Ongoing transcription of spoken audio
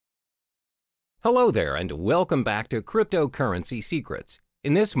Hello there and welcome back to Cryptocurrency Secrets.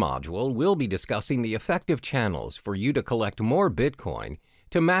 In this module, we'll be discussing the effective channels for you to collect more Bitcoin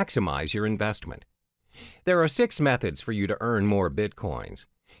to maximize your investment. There are 6 methods for you to earn more Bitcoins,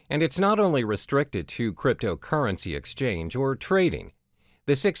 and it's not only restricted to cryptocurrency exchange or trading.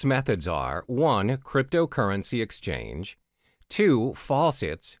 The 6 methods are 1. Cryptocurrency exchange, 2.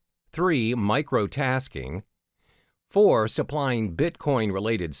 Faucets, 3. Microtasking, 4. Supplying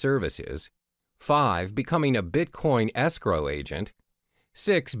Bitcoin-related services, 5. Becoming a Bitcoin escrow agent,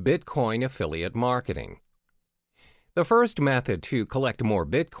 6. Bitcoin affiliate marketing. The first method to collect more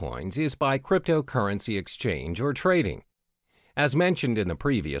Bitcoins is by cryptocurrency exchange or trading. As mentioned in the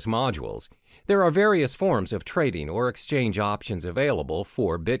previous modules, there are various forms of trading or exchange options available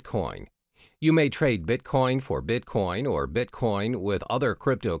for Bitcoin. You may trade Bitcoin for Bitcoin or Bitcoin with other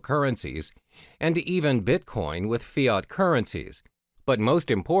cryptocurrencies, and even Bitcoin with fiat currencies. But most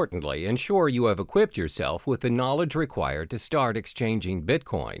importantly, ensure you have equipped yourself with the knowledge required to start exchanging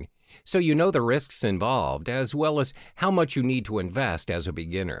Bitcoin, so you know the risks involved as well as how much you need to invest as a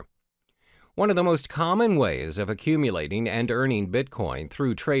beginner. One of the most common ways of accumulating and earning Bitcoin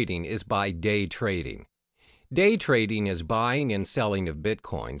through trading is by day trading. Day trading is buying and selling of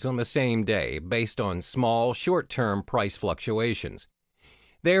Bitcoins on the same day based on small, short-term price fluctuations.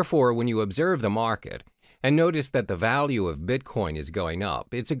 Therefore, when you observe the market and notice that the value of Bitcoin is going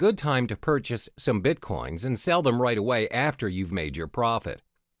up, it's a good time to purchase some Bitcoins and sell them right away after you've made your profit.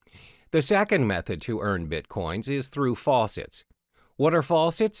 The second method to earn Bitcoins is through faucets. What are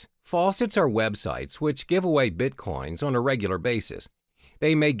faucets? Faucets are websites which give away Bitcoins on a regular basis.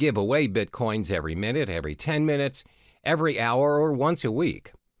 They may give away Bitcoins every minute, every 10 minutes, every hour, or once a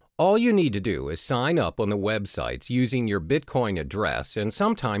week. All you need to do is sign up on the websites using your Bitcoin address and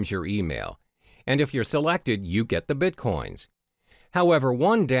sometimes your email. And if you're selected, you get the Bitcoins. However,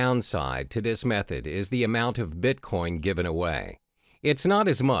 one downside to this method is the amount of Bitcoin given away. It's not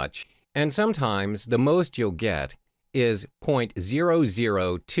as much, and sometimes the most you'll get is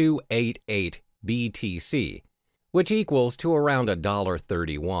 0.00288 BTC, which equals to around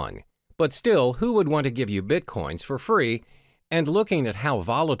 $1.31. But still, who would want to give you Bitcoins for free? And looking at how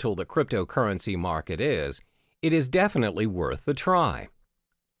volatile the cryptocurrency market is, it is definitely worth the try.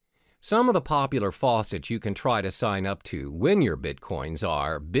 Some of the popular faucets you can try to sign up to win your Bitcoins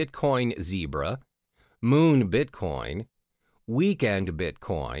are Bitcoin Zebra, Moon Bitcoin, Weekend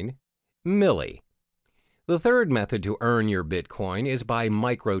Bitcoin, Milli. The third method to earn your Bitcoin is by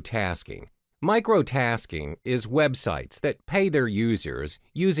microtasking. Microtasking is websites that pay their users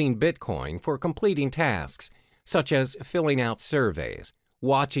using Bitcoin for completing tasks, such as filling out surveys,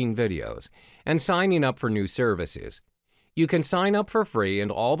 watching videos, and signing up for new services. You can sign up for free and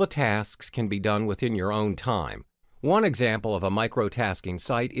all the tasks can be done within your own time. One example of a microtasking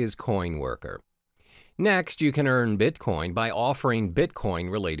site is CoinWorker. Next, you can earn Bitcoin by offering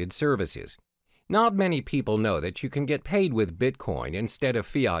Bitcoin-related services. Not many people know that you can get paid with Bitcoin instead of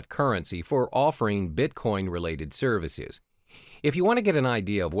fiat currency for offering Bitcoin-related services. If you want to get an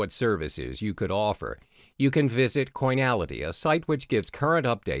idea of what services you could offer, you can visit Coinality, a site which gives current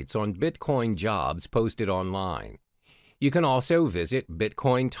updates on Bitcoin jobs posted online. You can also visit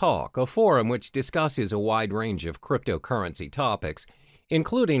Bitcoin Talk, a forum which discusses a wide range of cryptocurrency topics,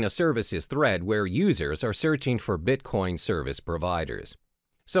 including a services thread where users are searching for Bitcoin service providers.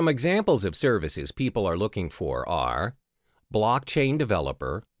 Some examples of services people are looking for are blockchain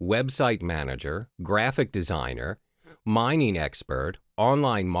developer, website manager, graphic designer, mining expert,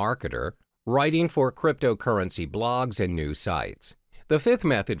 online marketer, writing for cryptocurrency blogs and new sites. The fifth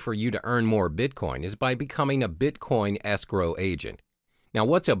method for you to earn more Bitcoin is by becoming a Bitcoin escrow agent. Now,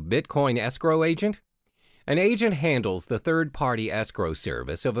 what's a Bitcoin escrow agent? An agent handles the third-party escrow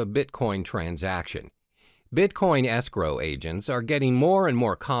service of a Bitcoin transaction. Bitcoin escrow agents are getting more and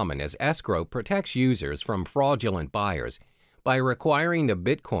more common as escrow protects users from fraudulent buyers by requiring the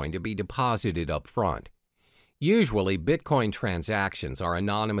Bitcoin to be deposited up front. Usually, Bitcoin transactions are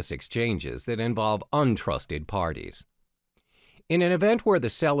anonymous exchanges that involve untrusted parties. In an event where the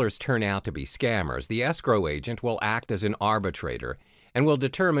sellers turn out to be scammers, the escrow agent will act as an arbitrator and will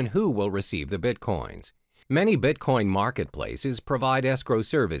determine who will receive the Bitcoins. Many Bitcoin marketplaces provide escrow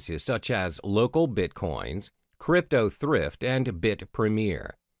services such as Local Bitcoins, Crypto Thrift, and Bit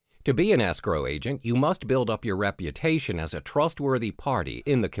Premier. To be an escrow agent, you must build up your reputation as a trustworthy party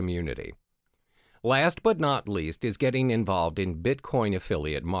in the community. Last but not least is getting involved in Bitcoin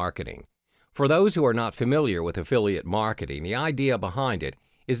affiliate marketing. For those who are not familiar with affiliate marketing, the idea behind it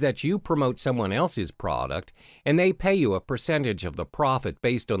is that you promote someone else's product and they pay you a percentage of the profit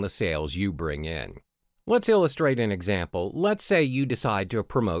based on the sales you bring in. Let's illustrate an example. Let's say you decide to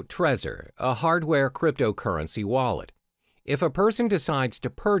promote Trezor, a hardware cryptocurrency wallet. If a person decides to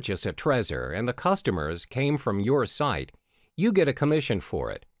purchase a Trezor and the customers came from your site, you get a commission for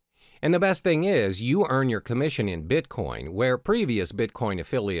it. And the best thing is, you earn your commission in Bitcoin, where previous Bitcoin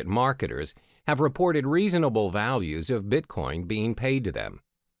affiliate marketers have reported reasonable values of Bitcoin being paid to them.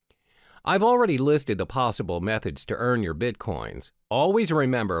 I've already listed the possible methods to earn your Bitcoins. Always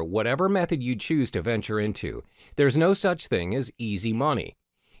remember, whatever method you choose to venture into, there's no such thing as easy money.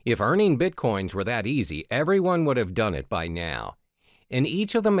 If earning Bitcoins were that easy, everyone would have done it by now. In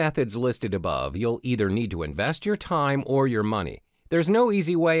each of the methods listed above, you'll either need to invest your time or your money. There's no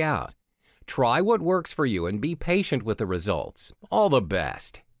easy way out. Try what works for you and be patient with the results. All the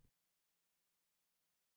best.